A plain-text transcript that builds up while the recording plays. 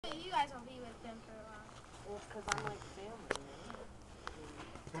you guys will be with them for a while. Well, because I'm like family.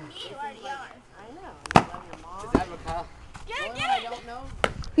 To me, you already are. I know. You love your mom. Is that Mikhail? Get it, I get it! don't know.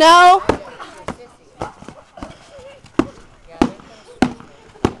 No. You're a sissy. Yeah, they're kind of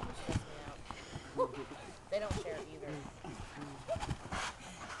stress me out. They don't share either.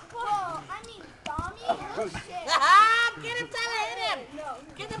 Whoa, I mean, Tommy, you're shit. Get him, Tyler, hit him! No.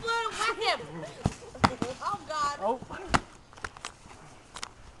 Get the blue, whack him! Oh, God. Oh.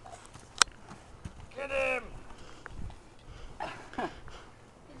 Get him! Did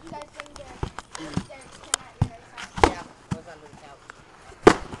you guys bring Derek? Derek came out your house. Yeah, I was under the couch.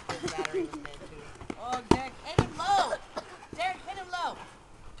 His battery was dead, too. Oh, Derek, hit him low! Derek, hit him low!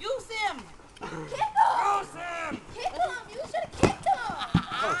 Goose him! Kick him! Cross him! Kick him! You should have kicked him!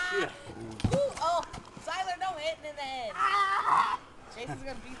 Oh, shit. Ooh, oh, Tyler, no hitting in the head. Ah! Jason's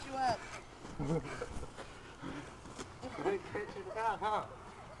gonna beat you up.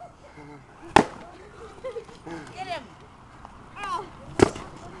 Get him! Ow!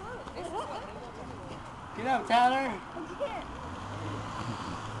 Get up, Tyler. I can't.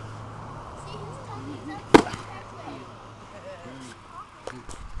 See, his tummy's up that way.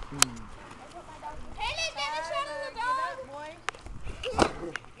 Haley, get the shot of the dog! Boy.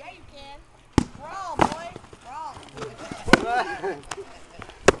 Yeah, you can. Brawl, boy. Brawl.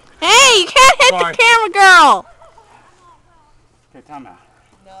 Hey, you can't hit Sorry. the camera, girl. Okay, time out.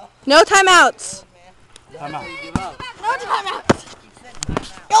 No. No timeouts. Time out. Give up. No timeouts! He said time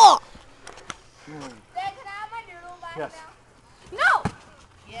out. Oh. Dad, can I have my noodle back Yes. now? No!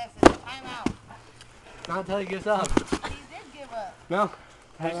 Yes, it's time out. Not until he gives up. He did give up. No.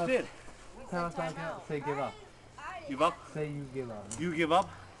 Yes, you did. We Tell said us time out. Say give up. Give up? Say you give up. You give up?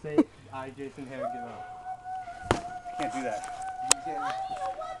 Say I, Jason Harry, give up. Can't do that. You can't.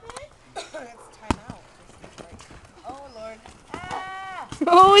 It's time out. Oh, Lord. Ah!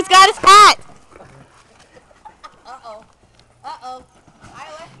 Oh, he's got his hat. Uh-oh. Uh-oh.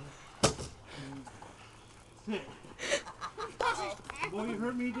 Tyler. Sit. Boy, you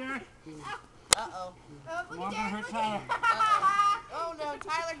hurt me, Derek? Uh-oh. Look Well, I'm at gonna Derek, hurt look Tyler. Oh, no.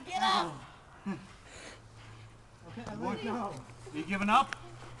 Tyler, get up. Boy, you giving up?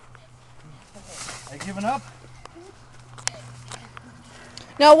 Are you giving up?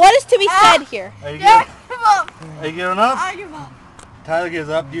 Now, what is to be said here? Are you Derek, give up! Are you giving up? I give up. Tyler gives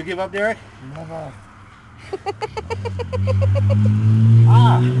up. Do you give up, Derek? Never.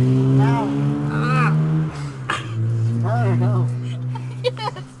 Ah! Tyler, no.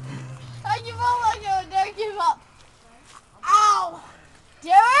 Yes! I give up like you, Derek, give up. Ow!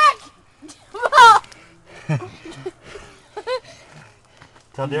 Derek! Give up!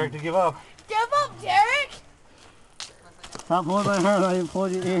 Tell Derek to give up. Give up, Derek! Stop pulling my hair. I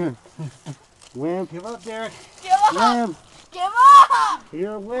pulled your ear. Wimp. Give up, Derek. Give up! Wimp. Give up!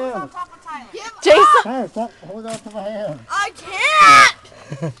 You're a On wimp. top of Tyler. Give up! Jason. Tyler, stop. Hold on to my hair. I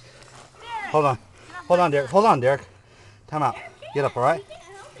can't! Hold on. Hold on, Derek. Hold on, Derek. Time out. Get up, all right?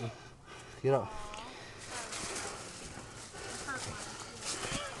 Get up.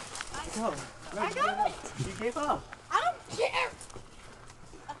 Go. I got it! You gave up. I don't care!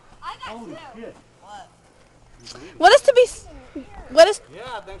 I got Holy two. shit. What is to be? What is?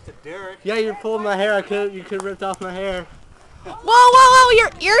 Yeah, thanks to Derek. Yeah, you pulled my hair. You could have ripped off my hair. Whoa, whoa, whoa! Your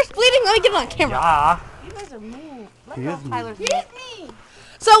ear's bleeding. Let me get it on camera. Yeah. You guys are mean. Let He go is of Tyler's Hit neck. me!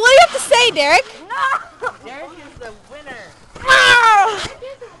 So, what do you have to say, Derek? No! Derek is the winner. Ah!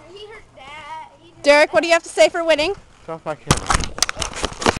 He hurt Dad. Derek, what do you have to say for winning? Get off my camera.